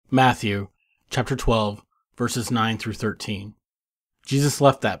Matthew chapter 12, verses 9 through 13. Jesus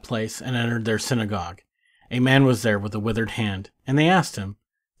left that place and entered their synagogue. A man was there with a withered hand, and they asked him,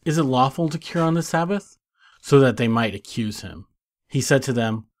 "Is it lawful to cure on the Sabbath?" So that they might accuse him. He said to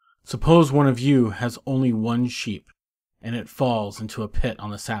them, "Suppose one of you has only one sheep, and it falls into a pit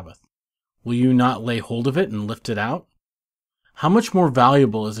on the Sabbath. Will you not lay hold of it and lift it out? How much more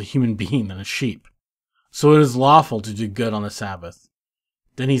valuable is a human being than a sheep? So it is lawful to do good on the Sabbath."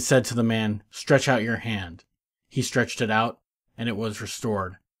 Then he said to the man, "Stretch out your hand." He stretched it out, and it was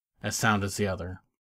restored, as sound as the other.